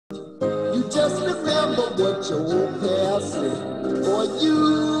Just remember what your old past said, boy,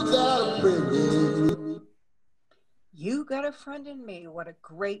 you got a friend in me. You Got a Friend in Me, what a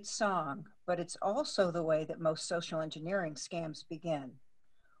great song, but it's also the way that most social engineering scams begin.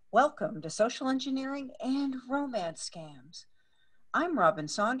 Welcome to Social Engineering and Romance Scams. I'm Robin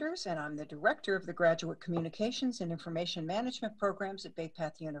Saunders, and I'm the Director of the Graduate Communications and Information Management Programs at Bay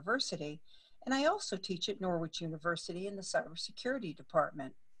Path University, and I also teach at Norwich University in the Cybersecurity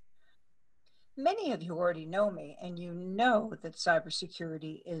Department. Many of you already know me, and you know that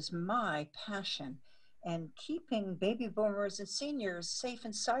cybersecurity is my passion, and keeping baby boomers and seniors safe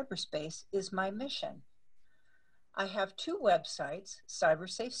in cyberspace is my mission. I have two websites,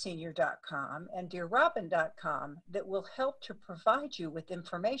 cybersafesenior.com and dearrobin.com, that will help to provide you with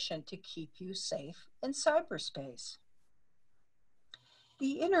information to keep you safe in cyberspace.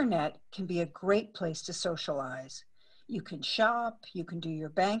 The internet can be a great place to socialize. You can shop, you can do your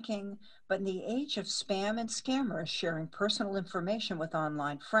banking, but in the age of spam and scammers, sharing personal information with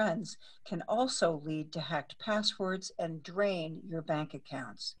online friends can also lead to hacked passwords and drain your bank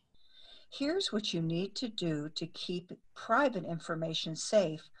accounts. Here's what you need to do to keep private information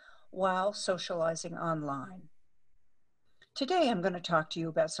safe while socializing online. Today, I'm going to talk to you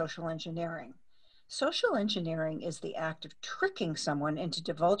about social engineering. Social engineering is the act of tricking someone into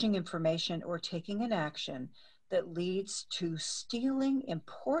divulging information or taking an action that leads to stealing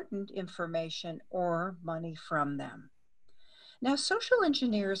important information or money from them. Now, social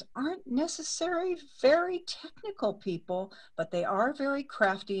engineers aren't necessarily very technical people, but they are very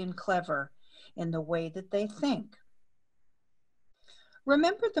crafty and clever in the way that they think.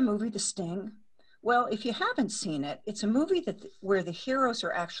 Remember the movie The Sting? Well, if you haven't seen it, it's a movie where the heroes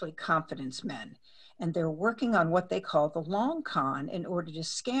are actually confidence men, and they're working on what they call the long con in order to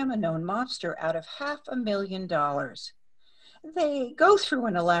scam a known mobster out of $500,000. They go through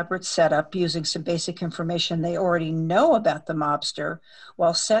an elaborate setup using some basic information they already know about the mobster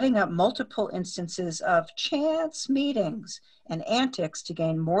while setting up multiple instances of chance meetings and antics to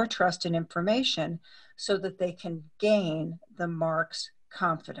gain more trust and information so that they can gain the mark's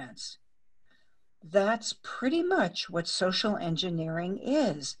confidence. That's pretty much what social engineering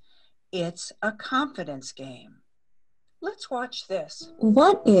is. It's a confidence game. Let's watch this.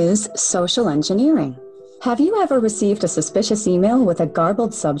 What is social engineering? Have you ever received a suspicious email with a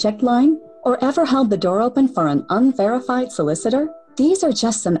garbled subject line? Or ever held the door open for an unverified solicitor? These are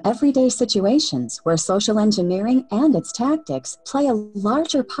just some everyday situations where social engineering and its tactics play a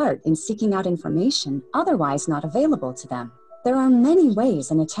larger part in seeking out information otherwise not available to them. There are many ways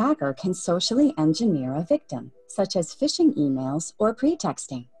an attacker can socially engineer a victim, such as phishing emails or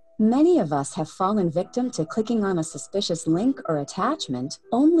pretexting. Many of us have fallen victim to clicking on a suspicious link or attachment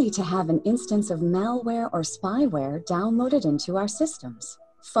only to have an instance of malware or spyware downloaded into our systems.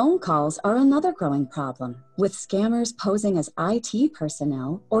 Phone calls are another growing problem, with scammers posing as IT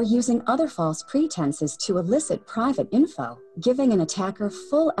personnel or using other false pretenses to elicit private info, giving an attacker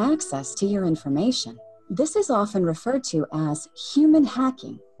full access to your information. This is often referred to as human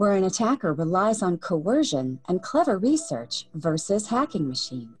hacking, where an attacker relies on coercion and clever research versus hacking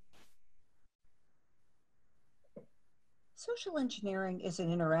machine. Social engineering is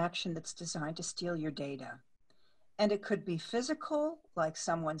an interaction that's designed to steal your data. And it could be physical, like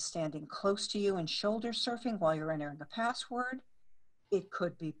someone standing close to you and shoulder surfing while you're entering a password. It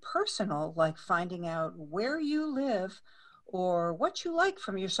could be personal, like finding out where you live or what you like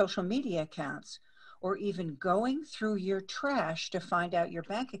from your social media accounts, or even going through your trash to find out your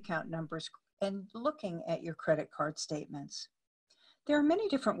bank account numbers and looking at your credit card statements. There are many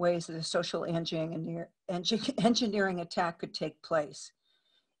different ways that a social engineering attack could take place.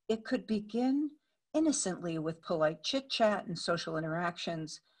 It could begin innocently with polite chit-chat and social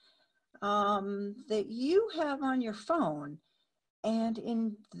interactions that you have on your phone. And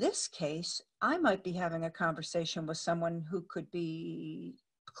in this case, I might be having a conversation with someone who could be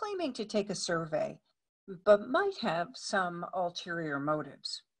claiming to take a survey, but might have some ulterior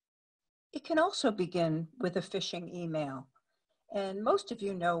motives. It can also begin with a phishing email. And most of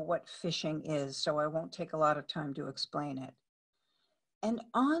you know what phishing is, so I won't take a lot of time to explain it. And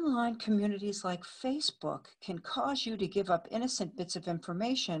online communities like Facebook can cause you to give up innocent bits of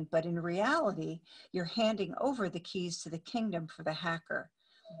information, but in reality, you're handing over the keys to the kingdom for the hacker.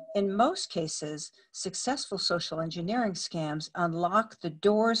 In most cases, successful social engineering scams unlock the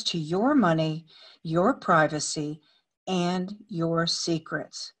doors to your money, your privacy, and your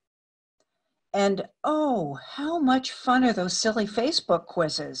secrets. And oh, how much fun are those silly Facebook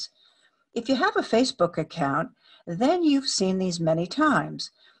quizzes? If you have a Facebook account, then you've seen these many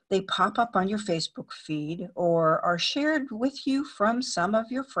times. They pop up on your Facebook feed or are shared with you from some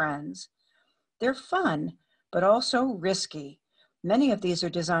of your friends. They're fun, but also risky. Many of these are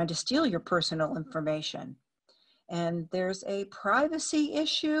designed to steal your personal information. And there's a privacy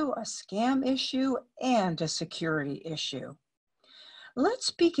issue, a scam issue, and a security issue.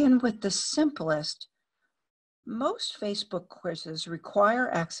 Let's begin with the simplest. Most Facebook quizzes require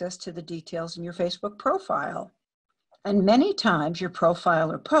access to the details in your Facebook profile. And many times your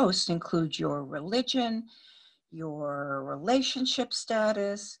profile or posts include your religion, your relationship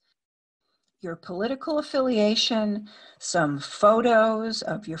status, your political affiliation, some photos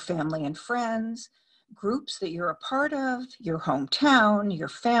of your family and friends, groups that you're a part of, your hometown, your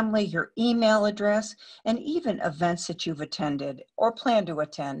family, your email address, and even events that you've attended or plan to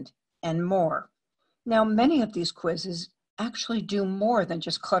attend, and more. Now, many of these quizzes actually do more than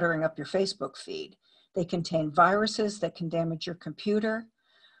just cluttering up your Facebook feed. They contain viruses that can damage your computer.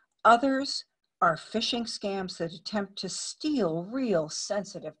 Others are phishing scams that attempt to steal real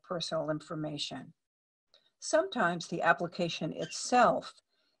sensitive personal information. Sometimes the application itself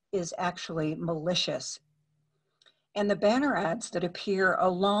is actually malicious, and the banner ads that appear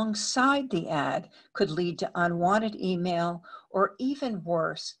alongside the ad could lead to unwanted email, or even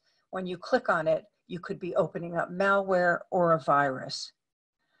worse, when you click on it, you could be opening up malware or a virus.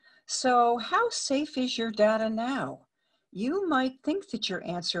 So how safe is your data now? You might think that you're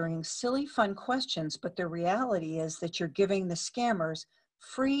answering silly, fun questions, but the reality is that you're giving the scammers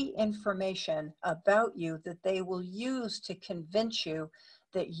free information about you that they will use to convince you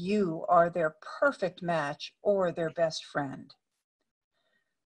that you are their perfect match or their best friend.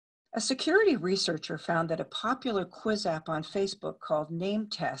 A security researcher found that a popular quiz app on Facebook called Name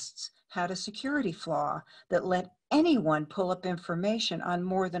Tests had a security flaw that let anyone pull up information on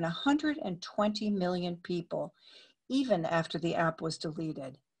more than 120 million people, even after the app was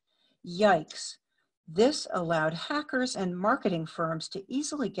deleted. Yikes. This allowed hackers and marketing firms to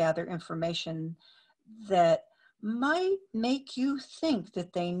easily gather information that might make you think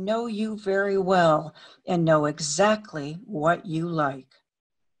that they know you very well and know exactly what you like.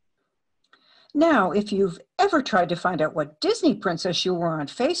 Now, if you've ever tried to find out what Disney princess you were on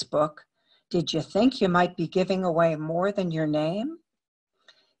Facebook, did you think you might be giving away more than your name?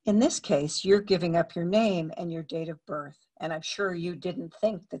 In this case, you're giving up your name and your date of birth, and I'm sure you didn't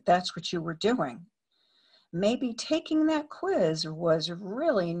think that that's what you were doing. Maybe taking that quiz was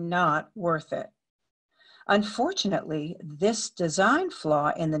really not worth it. Unfortunately, this design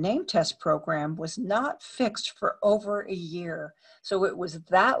flaw in the name test program was not fixed for over a year, so it was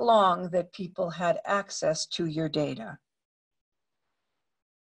that long that people had access to your data.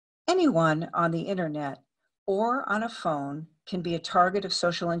 Anyone on the internet or on a phone can be a target of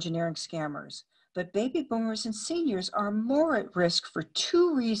social engineering scammers, but baby boomers and seniors are more at risk for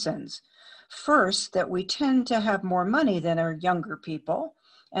two reasons. First, that we tend to have more money than our younger people.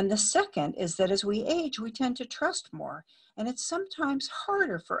 And the second is that as we age, we tend to trust more. And it's sometimes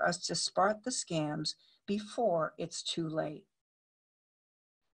harder for us to spot the scams before it's too late.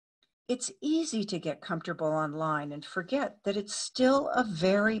 It's easy to get comfortable online and forget that it's still a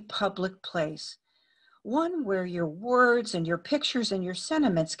very public place. One where your words and your pictures and your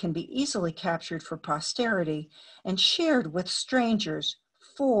sentiments can be easily captured for posterity and shared with strangers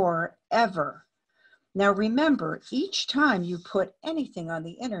forever. Now remember, each time you put anything on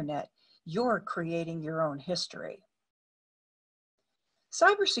the internet, you're creating your own history.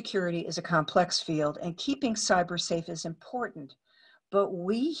 Cybersecurity is a complex field, and keeping cyber safe is important, but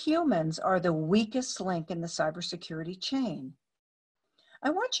we humans are the weakest link in the cybersecurity chain. I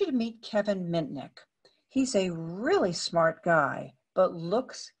want you to meet Kevin Mitnick. He's a really smart guy, but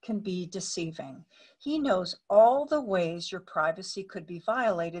looks can be deceiving. He knows all the ways your privacy could be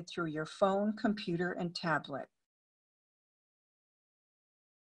violated through your phone, computer, and tablet.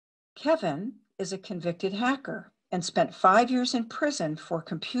 Kevin is a convicted hacker and spent 5 years in prison for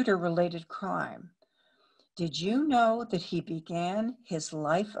computer-related crime. Did you know that he began his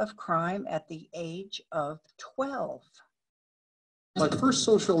life of crime at the age of 12? My first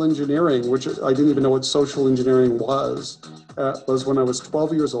social engineering, which I didn't even know what social engineering was when I was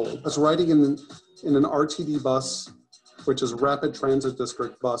 12 years old. I was riding in an RTD bus, which is Rapid Transit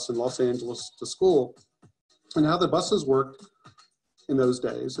District bus in Los Angeles to school. And how the buses worked in those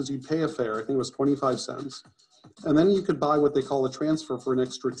days is you'd pay a fare, I think it was 25 cents. And then you could buy what they call a transfer for an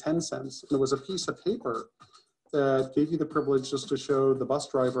extra 10 cents. And it was a piece of paper that gave you the privilege just to show the bus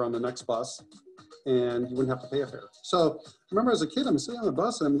driver on the next bus, and you wouldn't have to pay a fare. So I remember as a kid, I'm sitting on the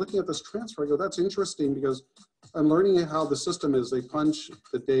bus and I'm looking at this transfer. I go, that's interesting, because I'm learning how the system is. They punch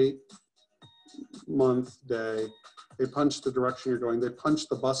the date, month, day. They punch the direction you're going. They punch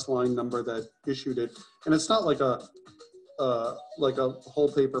the bus line number that issued it. And it's not like a like a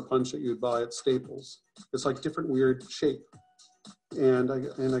whole paper punch that you'd buy at Staples. It's like different weird shape. And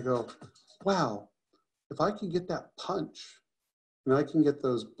I go, wow, if I can get that punch and I can get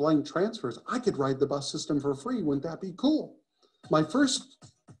those blank transfers, I could ride the bus system for free. Wouldn't that be cool? My first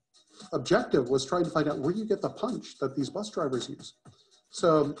objective was trying to find out where you get the punch that these bus drivers use.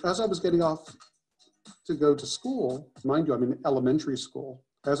 So as I was getting off to go to school, mind you, I'm in elementary school.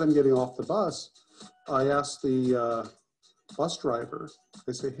 As I'm getting off the bus, I asked the bus driver,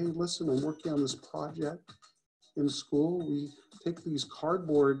 I say, hey, listen, I'm working on this project in school. We take these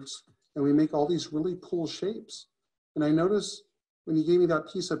cardboards and we make all these really cool shapes. And I noticed when you gave me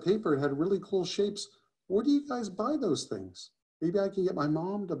that piece of paper, it had really cool shapes. Where do you guys buy those things? Maybe I can get my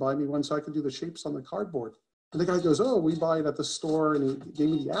mom to buy me one so I can do the shapes on the cardboard. And the guy goes, oh, we buy it at the store, and he gave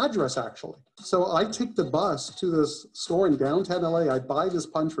me the address, actually. So I take the bus to this store in downtown LA. I buy this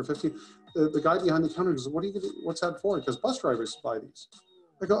punch for $15. The guy behind the counter goes, what's that for? Because bus drivers buy these.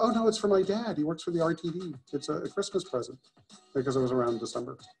 I go, oh, no, it's for my dad. He works for the RTD. It's a Christmas present, because it was around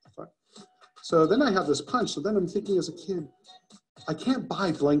December. So then I have this punch. So then I'm thinking as a kid, I can't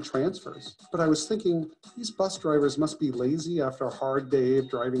buy blank transfers. But I was thinking, these bus drivers must be lazy after a hard day of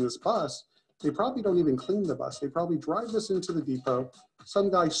driving this bus. They probably don't even clean the bus. They probably drive this into the depot. Some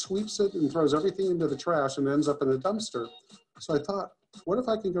guy sweeps it and throws everything into the trash and ends up in a dumpster. So I thought, what if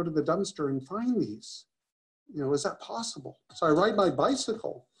I can go to the dumpster and find these? You know, is that possible? So I ride my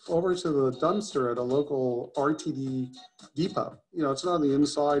bicycle over to the dumpster at a local RTD depot. You know, it's not on the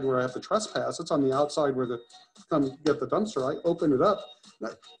inside where I have to trespass. It's on the outside where come get the dumpster. I open it up.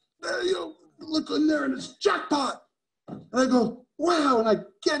 And you know, look in there and it's jackpot. And I go, wow. And I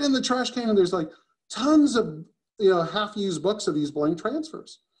get in the trash can and there's like tons of, you know, half-used books of these blank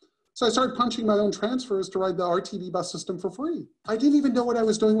transfers. So I started punching my own transfers to ride the RTD bus system for free. I didn't even know what I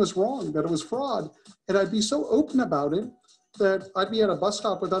was doing was wrong, that it was fraud. And I'd be so open about it that I'd be at a bus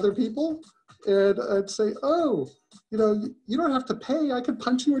stop with other people and I'd say, oh, you know, you don't have to pay. I could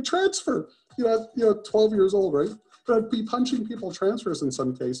punch you a transfer. You know, 12 years old, right? But I'd be punching people transfers in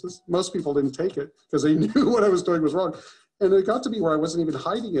some cases. Most people didn't take it because they knew what I was doing was wrong. And it got to be where I wasn't even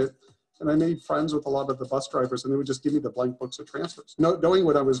hiding it. And I made friends with a lot of the bus drivers and they would just give me the blank books of transfers, knowing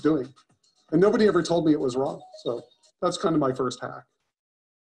what I was doing. And nobody ever told me it was wrong. So that's kind of my first hack.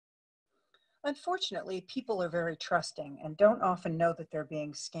 Unfortunately, people are very trusting and don't often know that they're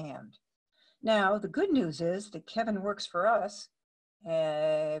being scammed. Now, the good news is that Kevin works for us,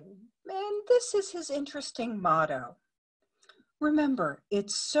 and this is his interesting motto. Remember,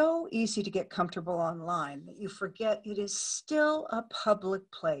 it's so easy to get comfortable online that you forget it is still a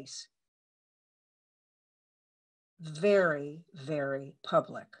public place. Very, very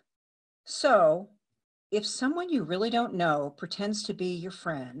public. So if someone you really don't know pretends to be your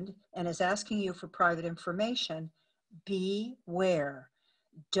friend and is asking you for private information, beware.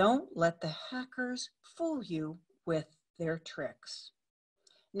 Don't let the hackers fool you with their tricks.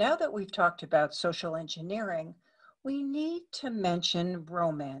 Now that we've talked about social engineering, we need to mention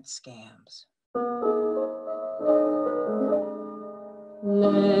romance scams.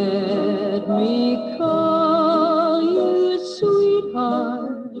 Let me call you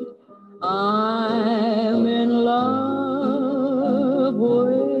sweetheart. I'm in love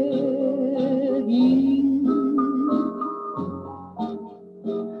with you.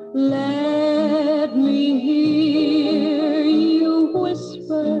 Let me hear you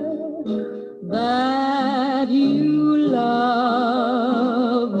whisper that you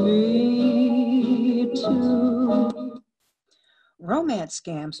love me too. Romance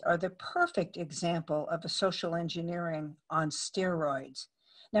scams are the perfect example of a social engineering on steroids.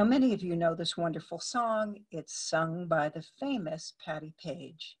 Now, many of you know this wonderful song. It's sung by the famous Patti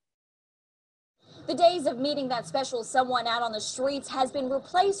Page. The days of meeting that special someone out on the streets has been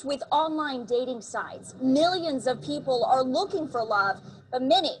replaced with online dating sites. Millions of people are looking for love, but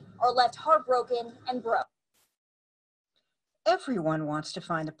many are left heartbroken and broke. Everyone wants to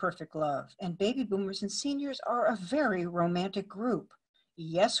find the perfect love, and baby boomers and seniors are a very romantic group.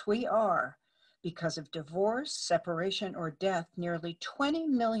 Yes, we are. Because of divorce, separation, or death, nearly 20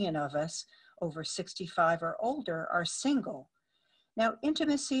 million of us over 65 or older are single. Now,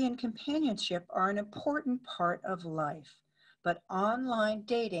 intimacy and companionship are an important part of life, but online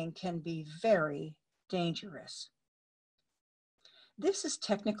dating can be very dangerous. This is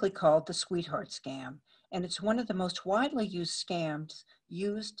technically called the sweetheart scam, and it's one of the most widely used scams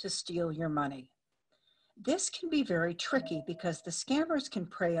used to steal your money. This can be very tricky because the scammers can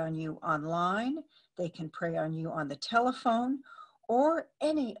prey on you online, they can prey on you on the telephone, or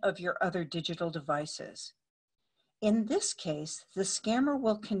any of your other digital devices. In this case, the scammer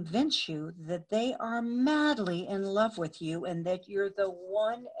will convince you that they are madly in love with you and that you're the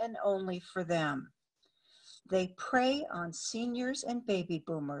one and only for them. They prey on seniors and baby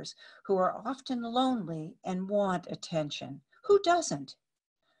boomers who are often lonely and want attention. Who doesn't?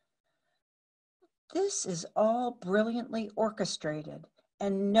 This is all brilliantly orchestrated,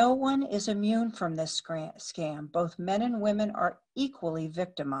 and no one is immune from this scam. Both men and women are equally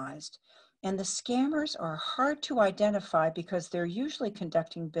victimized, and the scammers are hard to identify because they're usually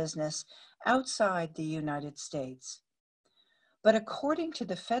conducting business outside the United States. But according to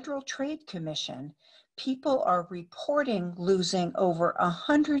the Federal Trade Commission, people are reporting losing over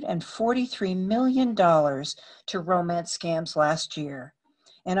 $143 million to romance scams last year.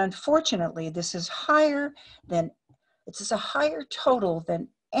 And unfortunately, this is a higher total than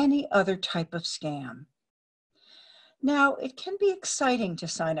any other type of scam. Now, it can be exciting to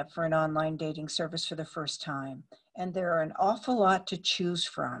sign up for an online dating service for the first time, and there are an awful lot to choose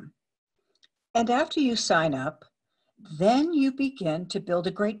from. And after you sign up, then you begin to build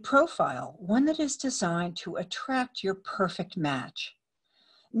a great profile, one that is designed to attract your perfect match.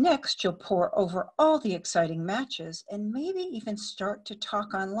 Next, you'll pore over all the exciting matches and maybe even start to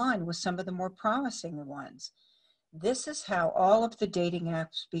talk online with some of the more promising ones. This is how all of the dating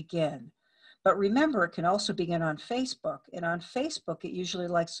apps begin. But remember, it can also begin on Facebook. And on Facebook, it usually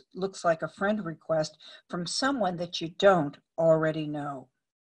looks like a friend request from someone that you don't already know.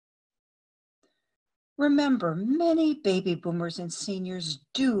 Remember, many baby boomers and seniors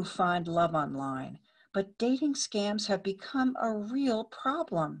do find love online, but dating scams have become a real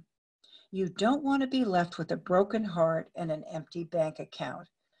problem. You don't want to be left with a broken heart and an empty bank account,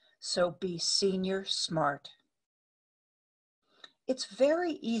 so be senior smart. It's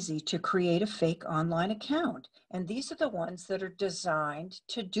very easy to create a fake online account, and these are the ones that are designed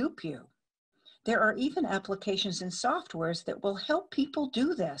to dupe you. There are even applications and softwares that will help people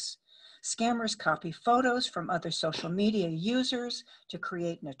do this. Scammers copy photos from other social media users to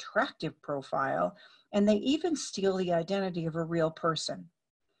create an attractive profile, and they even steal the identity of a real person.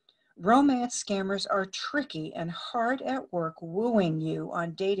 Romance scammers are tricky and hard at work wooing you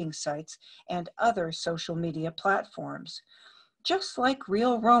on dating sites and other social media platforms. Just like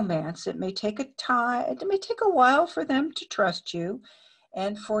real romance, it may take a while for them to trust you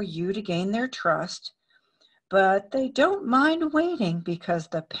and for you to gain their trust, but they don't mind waiting because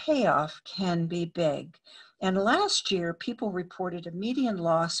the payoff can be big. And last year, people reported a median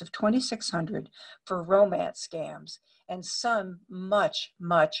loss of $2,600 for romance scams, and some much,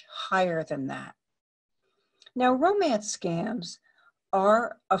 much higher than that. Now, romance scams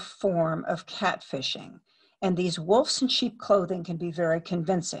are a form of catfishing, and these wolves in sheep clothing can be very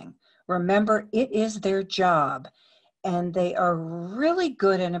convincing. Remember, it is their job, and they are really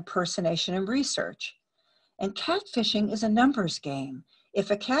good at impersonation and research. And catfishing is a numbers game. If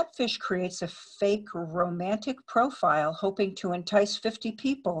a catfish creates a fake romantic profile hoping to entice 50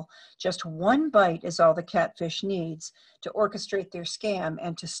 people, just one bite is all the catfish needs to orchestrate their scam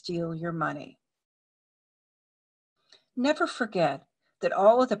and to steal your money. Never forget that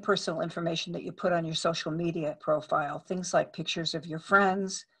all of the personal information that you put on your social media profile, things like pictures of your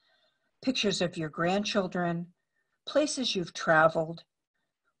friends, pictures of your grandchildren, places you've traveled,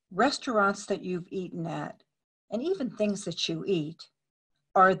 restaurants that you've eaten at, and even things that you eat,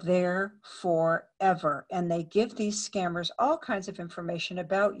 are there forever. And they give these scammers all kinds of information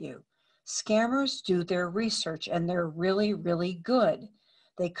about you. Scammers do their research, and they're really, really good.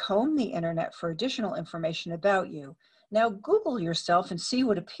 They comb the internet for additional information about you. Now Google yourself and see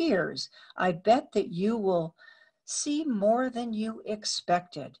what appears. I bet that you will see more than you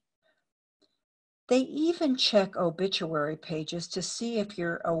expected. They even check obituary pages to see if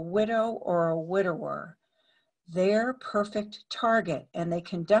you're a widow or a widower. They're perfect target, and they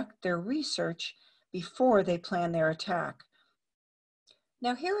conduct their research before they plan their attack.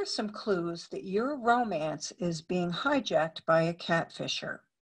 Now, here are some clues that your romance is being hijacked by a catfisher.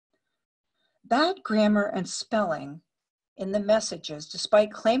 Bad grammar and spelling in the messages,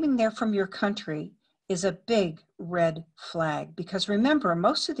 despite claiming they're from your country, is a big red flag, because remember,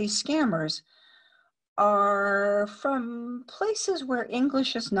 most of these scammers are from places where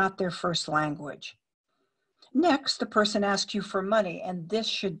English is not their first language. Next, the person asks you for money, and this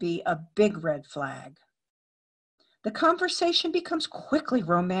should be a big red flag. The conversation becomes quickly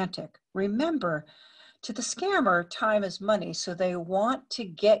romantic. Remember, to the scammer, time is money, so they want to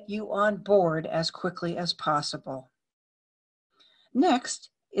get you on board as quickly as possible. Next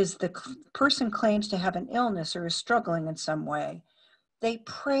is the person claims to have an illness or is struggling in some way. They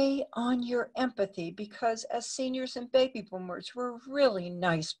prey on your empathy because as seniors and baby boomers, we're really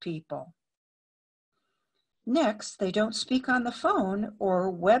nice people. Next, they don't speak on the phone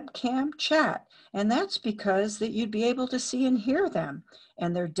or webcam chat, and that's because that you'd be able to see and hear them,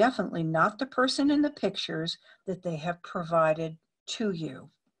 and they're definitely not the person in the pictures that they have provided to you.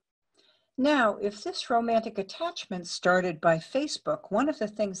 Now, if this romantic attachment started by Facebook, one of the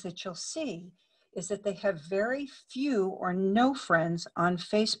things that you'll see is that they have very few or no friends on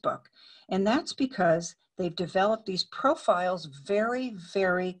Facebook, and that's because they've developed these profiles very,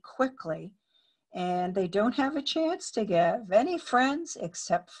 very quickly, and they don't have a chance to give any friends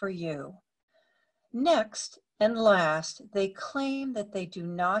except for you. Next and last, they claim that they do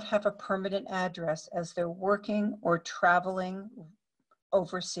not have a permanent address as they're working or traveling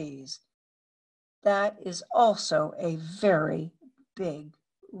overseas. That is also a very big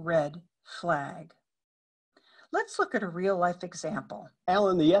red flag. Let's look at a real-life example.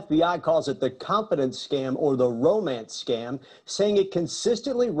 Alan, the FBI calls it the confidence scam or the romance scam, saying it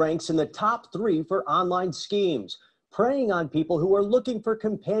consistently ranks in the top 3 for online schemes, preying on people who are looking for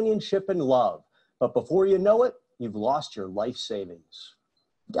companionship and love. But before you know it, you've lost your life savings.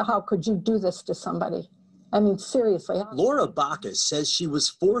 How could you do this to somebody? I mean, seriously. Laura Bacchus says she was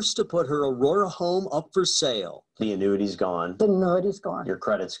forced to put her Aurora home up for sale. The annuity's gone. The annuity's gone. Your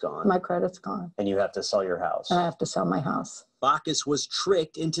credit's gone. My credit's gone. And you have to sell your house. And I have to sell my house. Bacchus was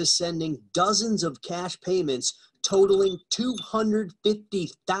tricked into sending dozens of cash payments totaling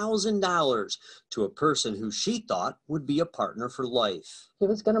 $250,000 to a person who she thought would be a partner for life. He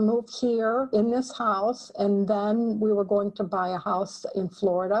was going to move here in this house, and then we were going to buy a house in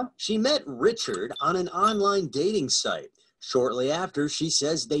Florida. She met Richard on an online dating site. Shortly after, she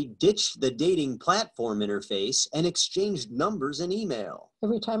says they ditched the dating platform interface and exchanged numbers and email.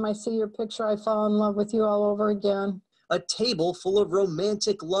 Every time I see your picture, I fall in love with you all over again. A table full of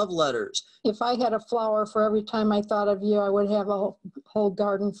romantic love letters. If I had a flower for every time I thought of you, I would have a whole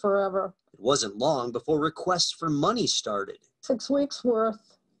garden forever. It wasn't long before requests for money started. 6 weeks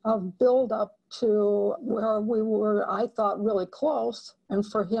worth of build-up to where we were, I thought, really close. And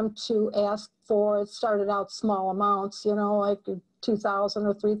for him to ask for, it started out small amounts, you know, like $2,000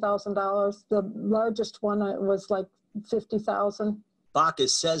 or $3,000. The largest one was like $50,000.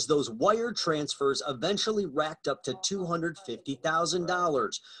 Bacchus says those wire transfers eventually racked up to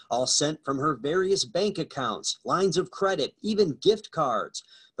 $250,000, all sent from her various bank accounts, lines of credit, even gift cards.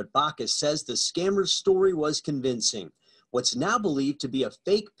 But Bacchus says the scammer's story was convincing. What's now believed to be a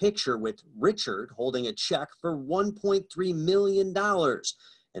fake picture with Richard holding a check for $1.3 million.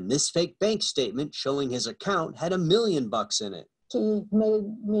 And this fake bank statement showing his account had $1 million in it. He made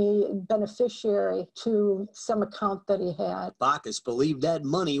me beneficiary to some account that he had. Bacchus believed that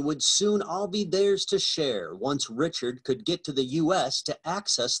money would soon all be theirs to share once Richard could get to the U.S. to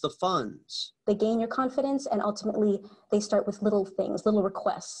access the funds. They gain your confidence, and ultimately they start with little things, little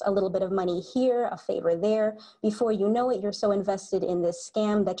requests, a little bit of money here, a favor there. Before you know it, you're so invested in this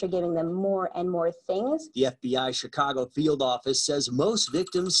scam that you're giving them more and more things. The FBI Chicago field office says most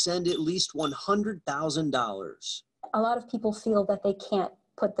victims send at least $100,000. A lot of people feel that they can't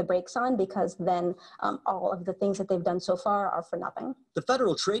put the brakes on because then all of the things that they've done so far are for nothing. The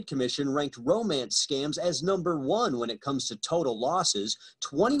Federal Trade Commission ranked romance scams as #1 when it comes to total losses.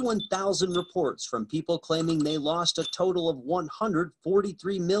 21,000 reports from people claiming they lost a total of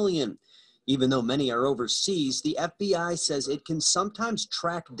 $143 million. Even though many are overseas, the FBI says it can sometimes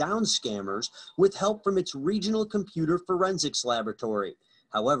track down scammers with help from its regional computer forensics laboratory.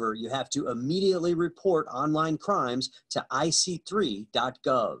 However, you have to immediately report online crimes to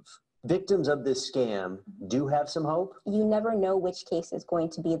ic3.gov. Victims of this scam do have some hope? You never know which case is going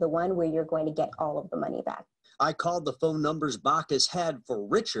to be the one where you're going to get all of the money back. I called the phone numbers Bacchus had for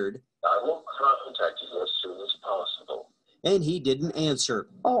Richard. I will contact you as soon as possible. And he didn't answer.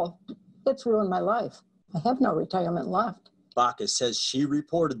 Oh, it's ruined my life. I have no retirement left. Bacchus says she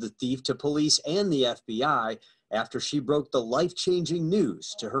reported the thief to police and the FBI after she broke the life-changing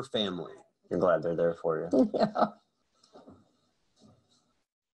news to her family. You're glad they're there for you. Yeah.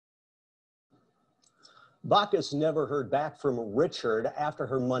 Bacchus never heard back from Richard after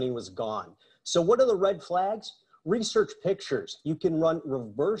her money was gone. So what are the red flags? Research pictures. You can run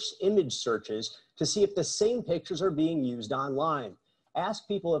reverse image searches to see if the same pictures are being used online. Ask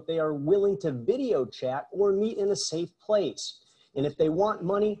people if they are willing to video chat or meet in a safe place. And if they want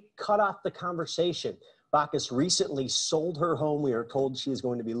money, cut off the conversation. Bacchus recently sold her home. We are told she is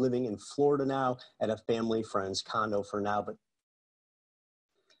going to be living in Florida now at a family friend's condo for now. But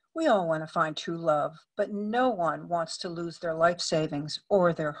we all want to find true love, but no one wants to lose their life savings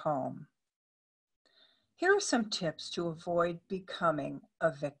or their home. Here are some tips to avoid becoming a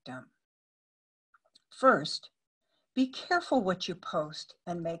victim. First, be careful what you post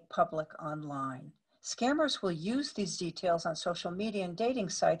and make public online. Scammers will use these details on social media and dating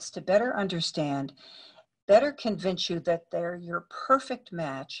sites to better understand, better convince you that they're your perfect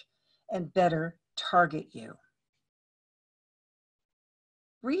match, and better target you.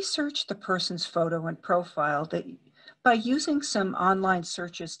 Research the person's photo and profile by using some online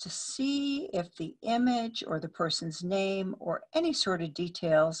searches to see if the image or the person's name or any sort of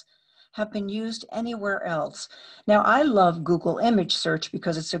details have been used anywhere else. Now, I love Google image search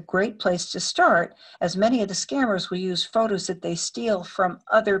because it's a great place to start, as many of the scammers will use photos that they steal from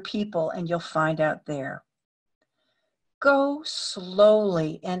other people, and you'll find out there. Go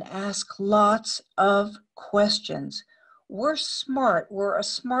slowly and ask lots of questions. We're smart. We're a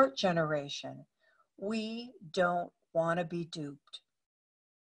smart generation. We don't want to be duped.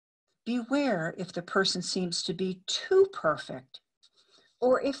 Beware if the person seems to be too perfect,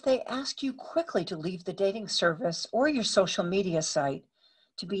 or if they ask you quickly to leave the dating service or your social media site,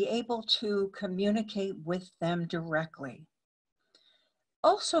 to be able to communicate with them directly.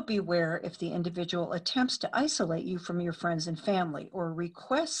 Also beware if the individual attempts to isolate you from your friends and family, or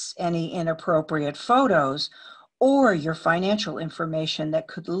requests any inappropriate photos or your financial information that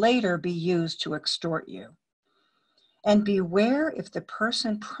could later be used to extort you. And beware if the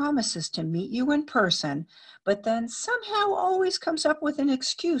person promises to meet you in person, but then somehow always comes up with an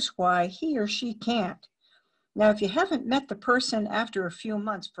excuse why he or she can't. Now, if you haven't met the person after a few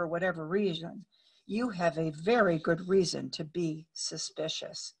months for whatever reason, you have a very good reason to be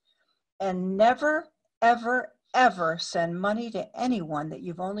suspicious. And never, ever, ever send money to anyone that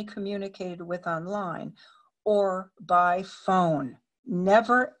you've only communicated with online or by phone.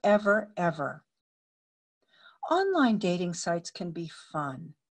 Never, ever, ever. Online dating sites can be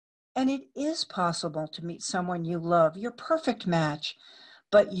fun, and it is possible to meet someone you love, your perfect match,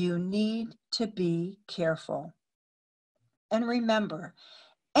 but you need to be careful. And remember,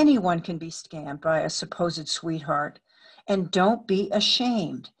 anyone can be scammed by a supposed sweetheart, and don't be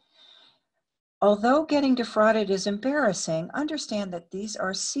ashamed. Although getting defrauded is embarrassing, understand that these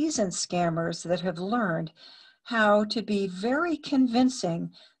are seasoned scammers that have learned how to be very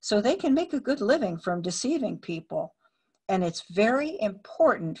convincing so they can make a good living from deceiving people. And it's very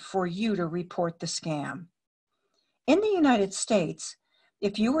important for you to report the scam. In the United States,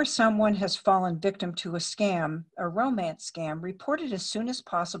 if you or someone has fallen victim to a scam, a romance scam, report it as soon as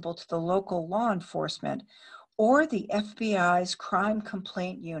possible to the local law enforcement or the FBI's Crime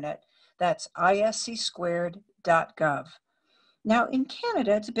Complaint Unit. That's iscsquared.gov. Now, in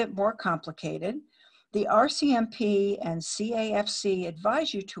Canada, it's a bit more complicated. The RCMP and CAFC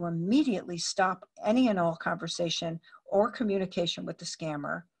advise you to immediately stop any and all conversation or communication with the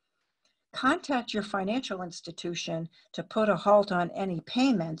scammer. Contact your financial institution to put a halt on any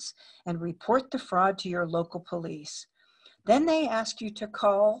payments and report the fraud to your local police. Then they ask you to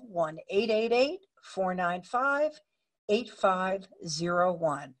call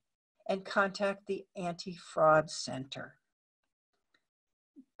 1-888-495-8501 and contact the Anti-Fraud Center.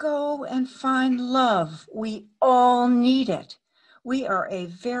 Go and find love. We all need it. We are a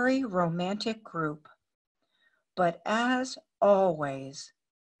very romantic group. But as always,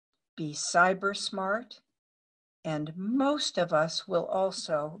 be cyber smart, and most of us will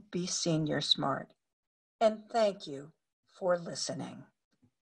also be senior smart. And thank you for listening.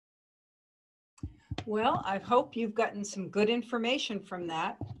 Well, I hope you've gotten some good information from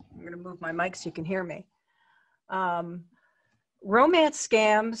that. I'm going to move my mic so you can hear me. Romance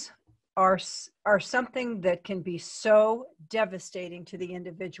scams are something that can be so devastating to the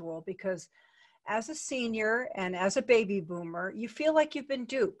individual, because as a senior and as a baby boomer, you feel like you've been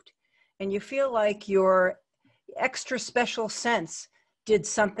duped, and you feel like your extra special sense did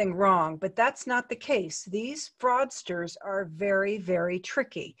something wrong, but that's not the case. These fraudsters are very, very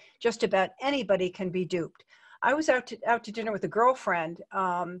tricky. Just about anybody can be duped. I was out to dinner with a girlfriend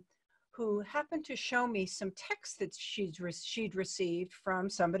who happened to show me some texts that she'd received from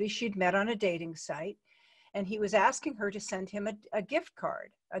somebody she'd met on a dating site, and he was asking her to send him a gift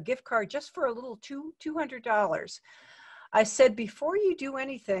card just for a little $200. I said, before you do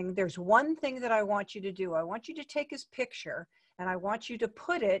anything, there's one thing that I want you to do. I want you to take his picture and I want you to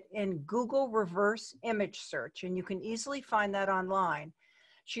put it in Google reverse image search, and you can easily find that online.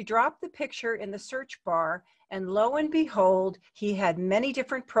 She dropped the picture in the search bar, and lo and behold, he had many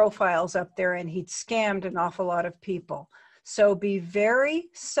different profiles up there, and he'd scammed an awful lot of people. So be very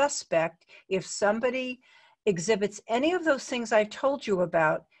suspect if somebody exhibits any of those things I've told you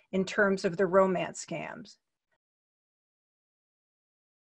about in terms of the romance scams.